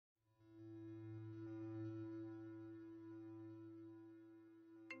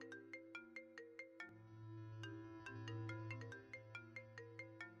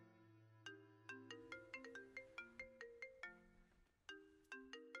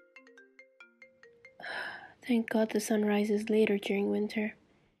Thank God the sun rises later during winter.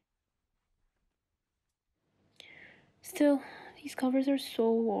 Still, these covers are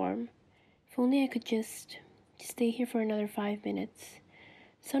so warm. If only I could just stay here for another 5 minutes.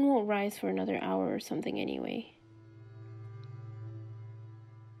 Sun won't rise for another hour or something anyway.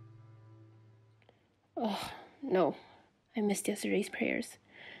 Ugh, no. I missed yesterday's prayers.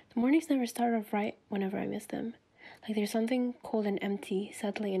 The mornings never start off right whenever I miss them. Like there's something cold and empty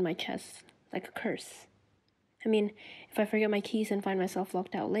settling in my chest, like a curse. I mean, if I forget my keys and find myself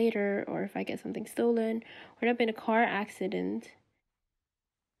locked out later, or if I get something stolen, or end up in a car accident.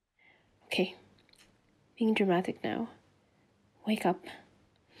 Okay, being dramatic now. Wake up.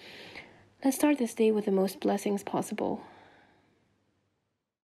 Let's start this day with the most blessings possible.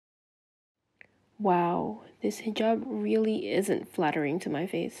 Wow, this hijab really isn't flattering to my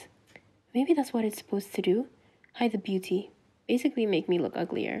face. Maybe that's what it's supposed to do. Hide the beauty. Basically make me look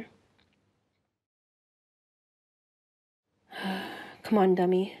uglier. Come on,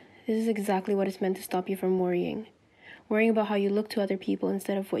 dummy. This is exactly what is meant to stop you from worrying. Worrying about how you look to other people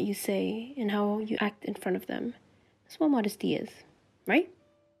instead of what you say and how you act in front of them. That's what modesty is, right?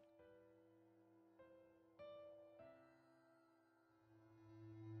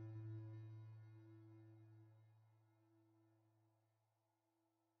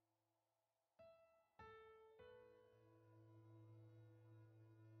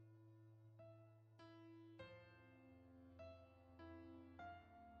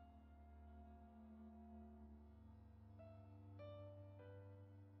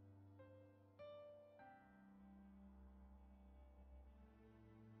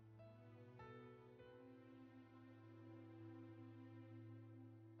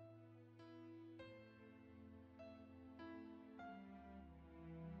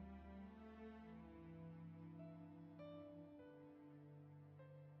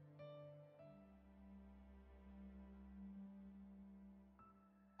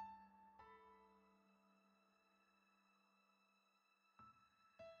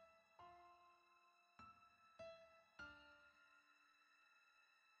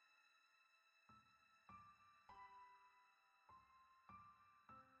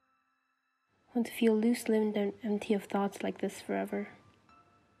 Want to feel loose-limbed and empty of thoughts like this forever.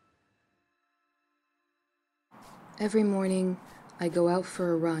 Every morning, I go out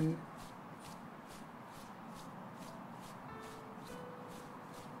for a run.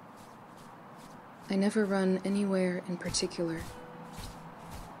 I never run anywhere in particular.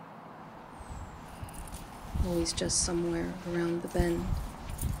 Always just somewhere around the bend.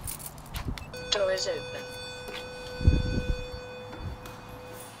 Door is open.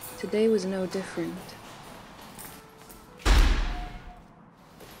 Today was no different.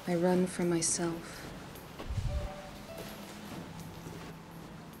 I run for myself.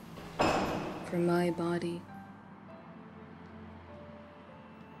 For my body.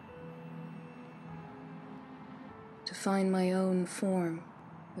 To find my own form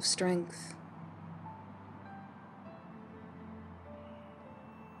of strength.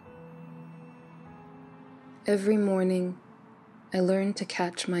 Every morning, I learn to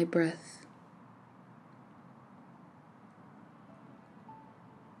catch my breath.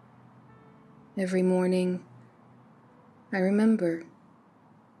 Every morning, I remember.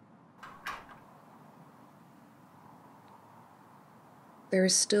 There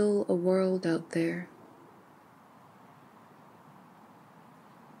is still a world out there.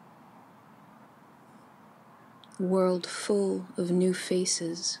 A world full of new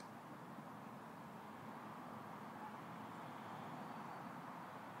faces.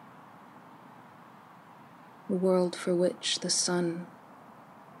 A world for which the sun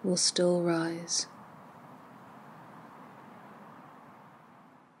will still rise.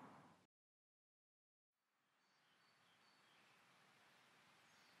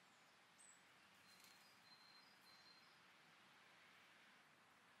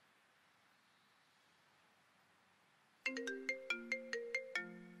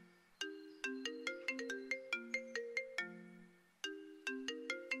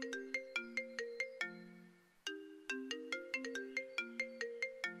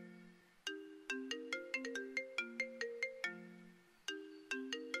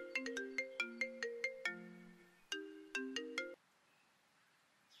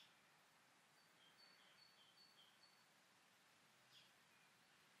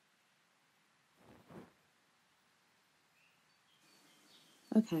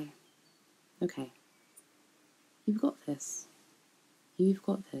 Okay. You've got this. You've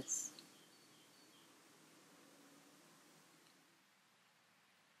got this.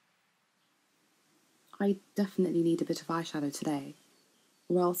 I definitely need a bit of eyeshadow today,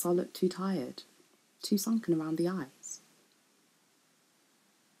 or else I'll look too tired. too sunken around the eyes?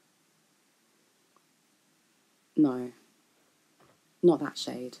 No, not that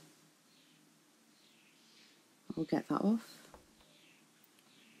shade. I'll get that off.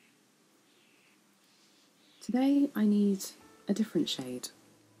 Today I need a different shade.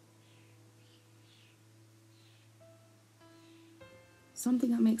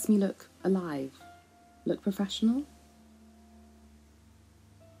 Something that makes me look alive, look professional.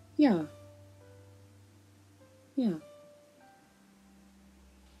 Yeah.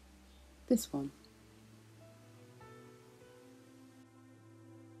 This one.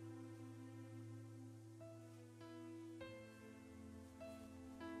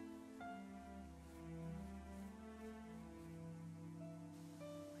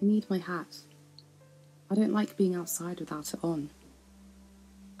 I need my hat. I don't like being outside without it on.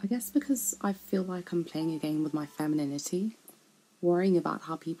 I guess because I feel like I'm playing a game with my femininity, worrying about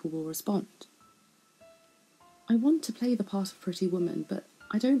how people will respond. I want to play the part of pretty woman, but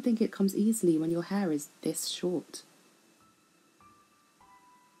I don't think it comes easily when your hair is this short.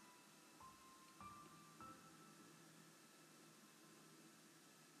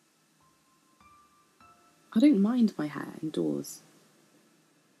 I don't mind my hair indoors,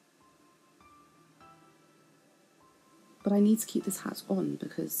 but I need to keep this hat on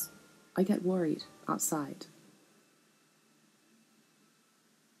because I get worried outside.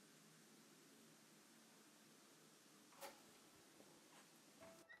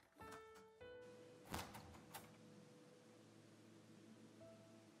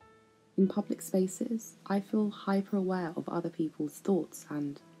 In public spaces, I feel hyper-aware of other people's thoughts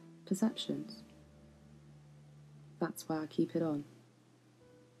and perceptions. That's why I keep it on.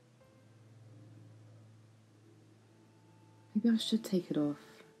 Maybe I should take it off.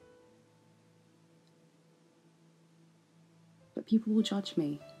 But people will judge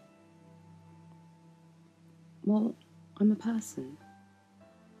me. Well, I'm a person,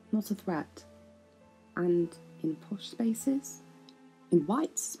 not a threat. And in posh spaces, in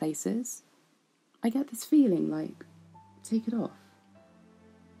white spaces, I get this feeling like, take it off.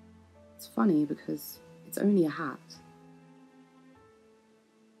 It's funny because it's only a hat.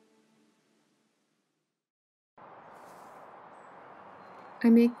 I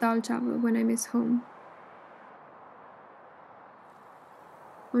make dal chawal when I miss home.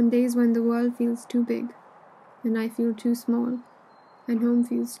 On days when the world feels too big, and I feel too small, and home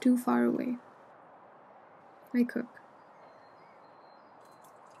feels too far away, I cook.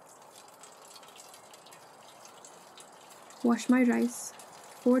 Wash my rice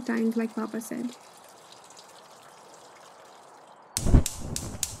 4 times like Papa said.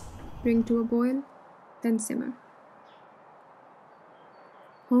 Bring to a boil, then simmer.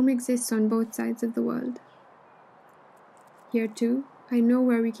 Home exists on both sides of the world. Here too, I know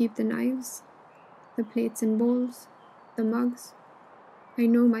where we keep the knives, the plates and bowls, the mugs. I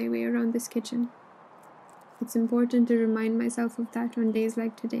know my way around this kitchen. It's important to remind myself of that on days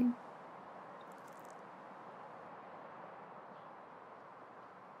like today.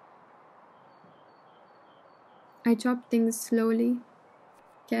 I chop things slowly,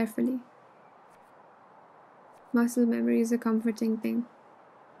 carefully. Muscle memory is a comforting thing,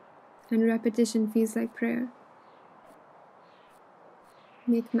 and repetition feels like prayer.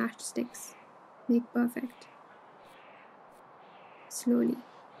 Make matchsticks, make perfect. Slowly.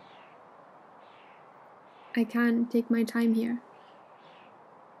 I can take my time here.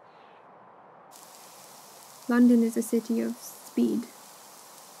 London is a city of speed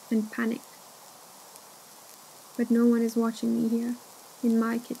and panic. But no one is watching me here, in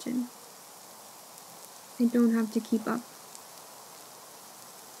my kitchen. I don't have to keep up.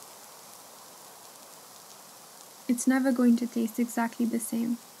 It's never going to taste exactly the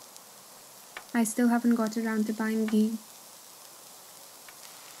same. I still haven't got around to buying ghee.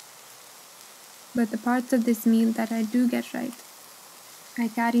 But the parts of this meal that I do get right, I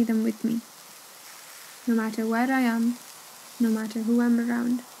carry them with me. No matter where I am, no matter who I'm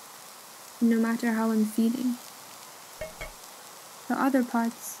around, and no matter how I'm feeling. The other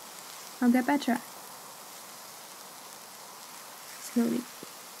parts, I'll get better at. Slowly.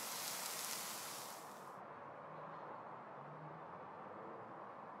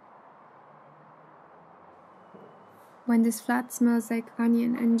 When this flat smells like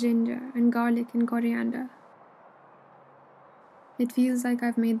onion and ginger and garlic and coriander, it feels like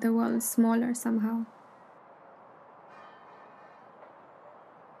I've made the world smaller somehow.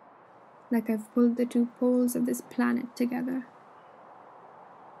 Like I've pulled the 2 poles of this planet together.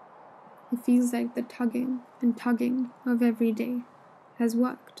 It feels like the tugging and tugging of every day has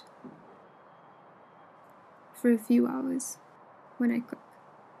worked. For a few hours when I cook.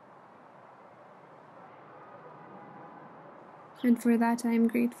 and for that I am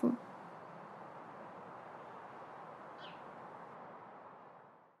grateful.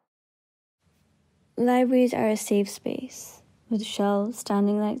 Libraries are a safe space, with shelves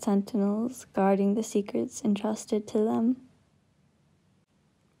standing like sentinels guarding the secrets entrusted to them.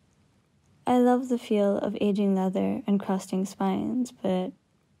 I love the feel of aging leather and crusting spines, but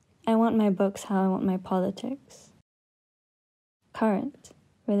I want my books how I want my politics. Current,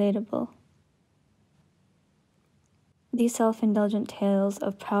 relatable. These self-indulgent tales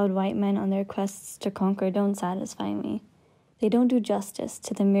of proud white men on their quests to conquer don't satisfy me. They don't do justice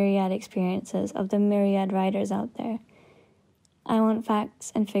to the myriad experiences of the myriad writers out there. I want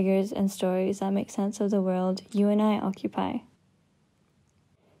facts and figures and stories that make sense of the world you and I occupy.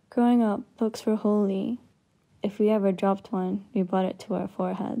 Growing up, books were holy. If we ever dropped one, we brought it to our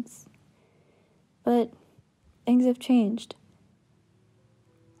foreheads. But things have changed.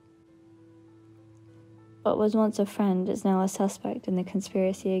 What was once a friend is now a suspect in the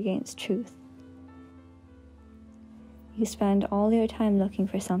conspiracy against truth. You spend all your time looking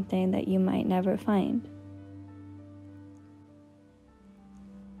for something that you might never find.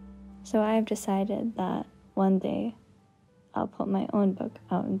 So I've decided that one day I'll put my own book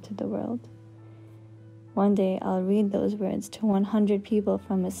out into the world. One day I'll read those words to 100 people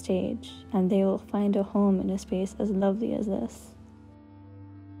from a stage, and they will find a home in a space as lovely as this.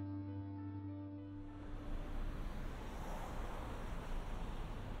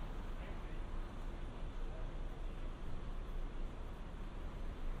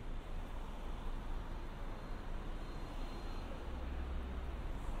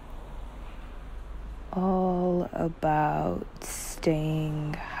 All about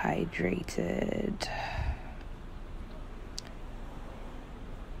staying hydrated.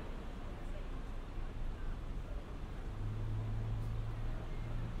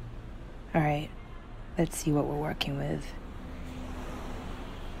 All right, let's see what we're working with.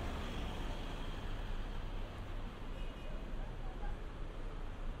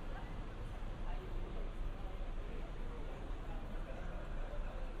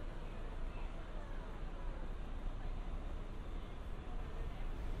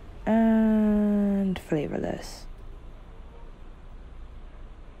 And flavorless.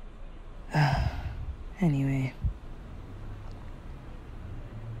 Anyway.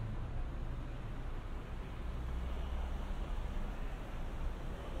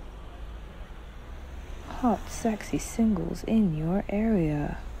 Hot, sexy singles in your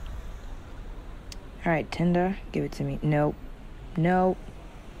area. Alright, Tinder, give it to me. Nope. No.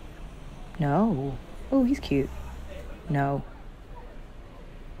 No. Oh, he's cute. No.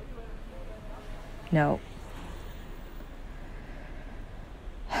 No.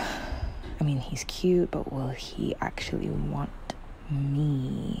 I mean, he's cute, but will he actually want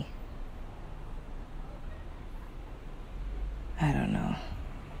me? I don't know.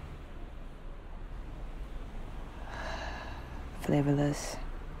 Flavorless.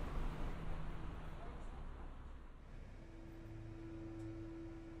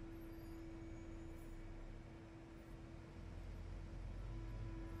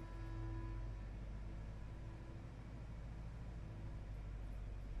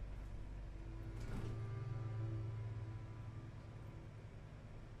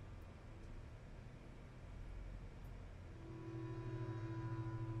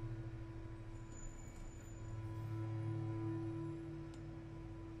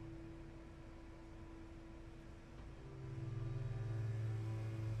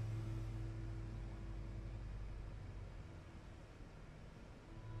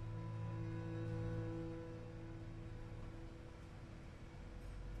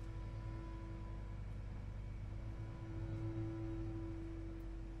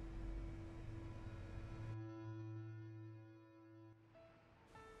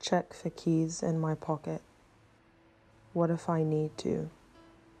 Check for keys in my pocket. What if I need to?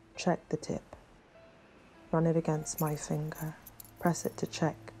 Check the tip. Run it against my finger. Press it to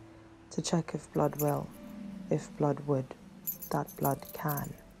check if blood will, if blood would, that blood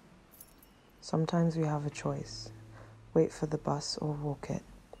can. Sometimes we have a choice. Wait for the bus or walk it.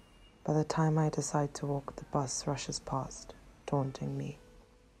 By the time I decide to walk, the bus rushes past, taunting me.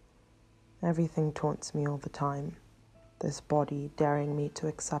 Everything taunts me all the time. This body daring me to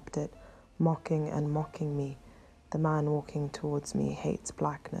accept it, mocking and mocking me. The man walking towards me hates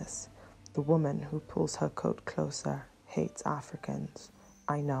blackness. The woman who pulls her coat closer hates Africans.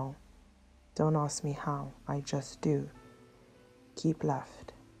 I know. Don't ask me how, I just do. Keep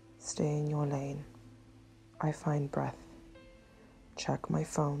left. Stay in your lane. I find breath. Check my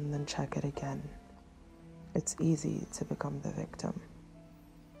phone, then check it again. It's easy to become the victim.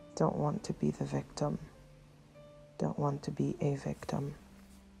 Don't want to be the victim. Don't want to be a victim,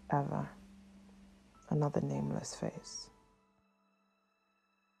 ever. Another nameless face.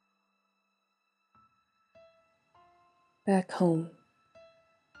 Back home.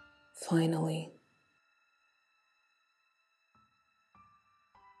 Finally.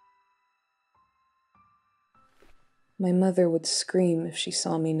 My mother would scream if she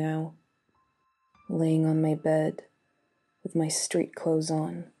saw me now, laying on my bed with my street clothes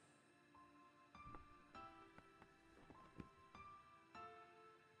on.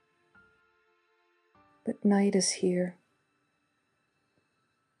 But night is here.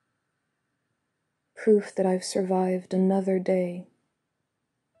 Proof that I've survived another day.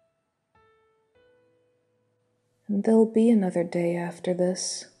 And there'll be another day after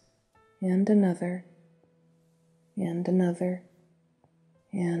this, and another, and another,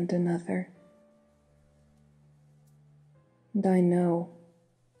 and another. And I know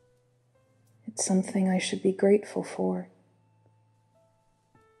it's something I should be grateful for.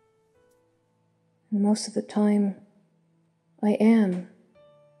 And most of the time, I am.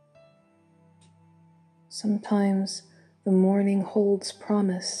 Sometimes the morning holds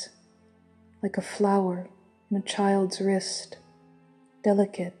promise, like a flower in a child's wrist,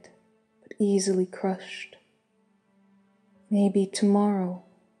 delicate but easily crushed. Maybe tomorrow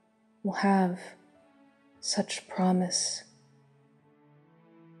will have such promise.